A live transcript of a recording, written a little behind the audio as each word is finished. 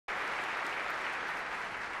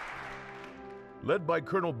Led by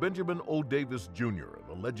Colonel Benjamin O. Davis, Jr.,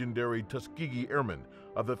 the legendary Tuskegee Airmen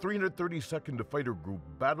of the 332nd Fighter Group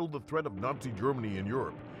battled the threat of Nazi Germany in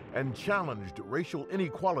Europe and challenged racial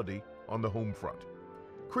inequality on the home front.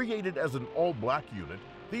 Created as an all-black unit,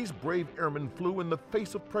 these brave airmen flew in the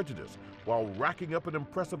face of prejudice while racking up an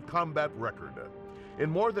impressive combat record. In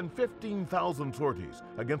more than 15,000 sorties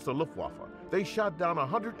against the Luftwaffe, they shot down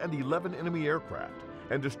 111 enemy aircraft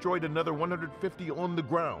and destroyed another 150 on the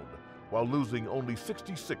ground, while losing only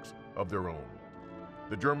 66 of their own.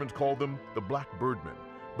 The Germans called them the Black Birdmen,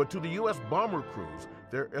 but to the U.S. bomber crews,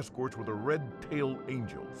 their escorts were the Red-Tailed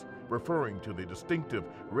Angels, referring to the distinctive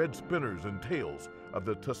red spinners and tails of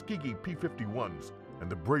the Tuskegee P-51s and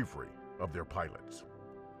the bravery of their pilots.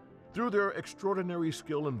 Through their extraordinary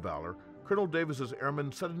skill and valor, Colonel Davis's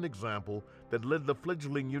airmen set an example that led the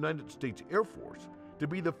fledgling United States Air Force to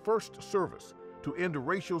be the first service to end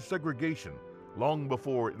racial segregation long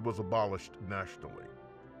before it was abolished nationally.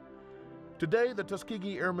 Today, the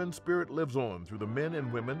Tuskegee Airmen spirit lives on through the men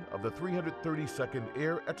and women of the 332nd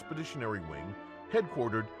Air Expeditionary Wing,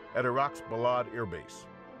 headquartered at Iraq's Balad Air Base.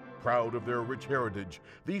 Proud of their rich heritage,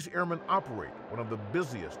 these airmen operate one of the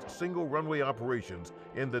busiest single runway operations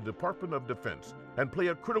in the Department of Defense and play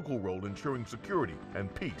a critical role ensuring security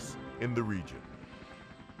and peace in the region.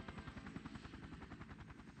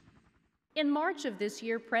 In March of this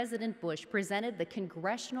year, President Bush presented the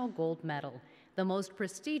Congressional Gold Medal, the most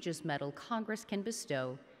prestigious medal Congress can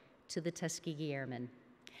bestow, to the Tuskegee Airmen.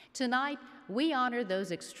 Tonight, we honor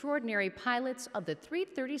those extraordinary pilots of the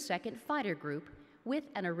 332nd Fighter Group with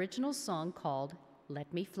an original song called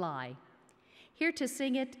Let Me Fly. Here to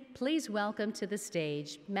sing it, please welcome to the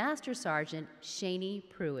stage Master Sergeant Shani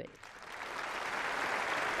Prewitt.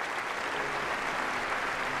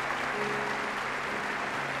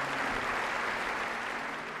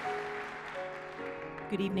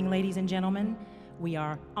 Good evening, ladies and gentlemen. We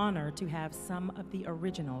are honored to have some of the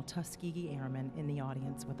original Tuskegee Airmen in the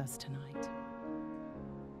audience with us tonight.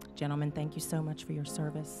 Gentlemen, thank you so much for your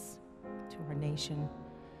service to our nation.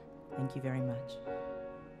 Thank you very much.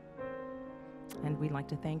 And we'd like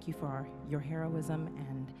to thank you for your heroism,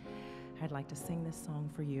 and I'd like to sing this song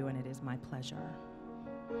for you, and it is my pleasure.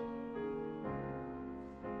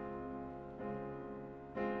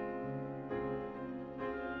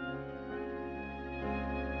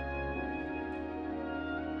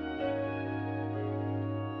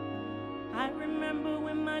 I remember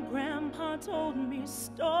when my grandpa told me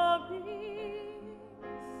stories.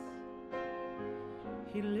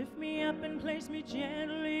 He'd lift me up and place me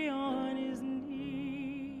gently on his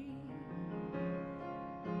knee.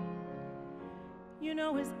 You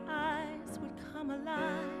know, his eyes would come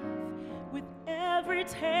alive with every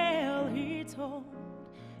tale he told.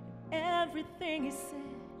 And everything he said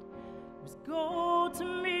was gold to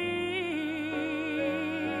me.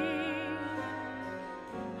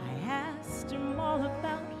 I asked him all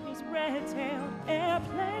about his red-tailed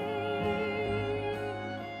airplane.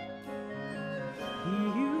 He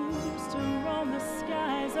used to roam the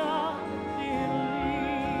skies of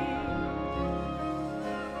Italy,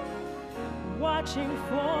 watching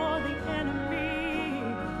for the enemy,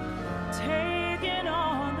 taking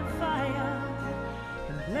on the fire,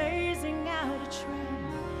 and blazing out a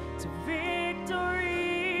trail to victory.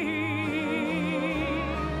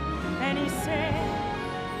 And he said,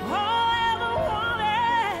 all I ever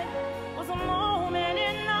wanted was a moment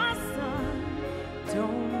in the sun.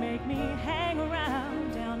 Don't make me hang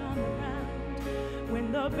around down on the ground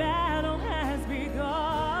when the battle has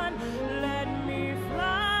begun. Let me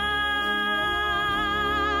fly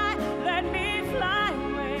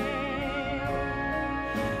away.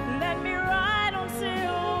 Let me ride on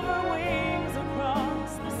silver wings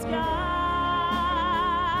across the sky.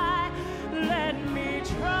 Let me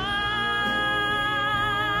try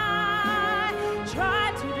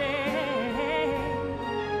today.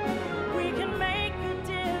 We can make a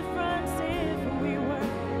difference if we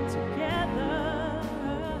work together.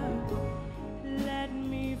 Let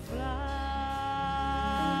me fly.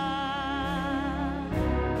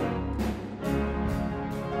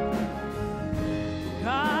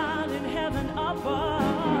 God in heaven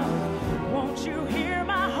above, won't you hear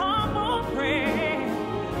my humble prayer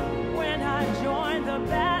when I join the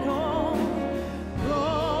battle?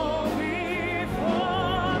 Go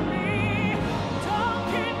before me. Don't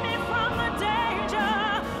keep me from the danger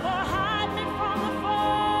or hide me from the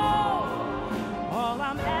foe. All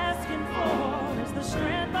I'm asking for is the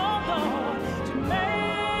strength, oh Lord, to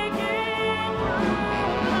make it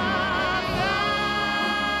through my life.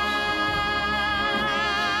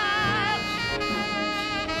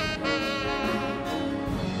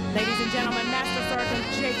 Ladies and gentlemen, Master Sergeant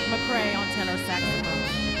MSgt Jake McCray on tenor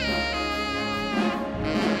saxophone.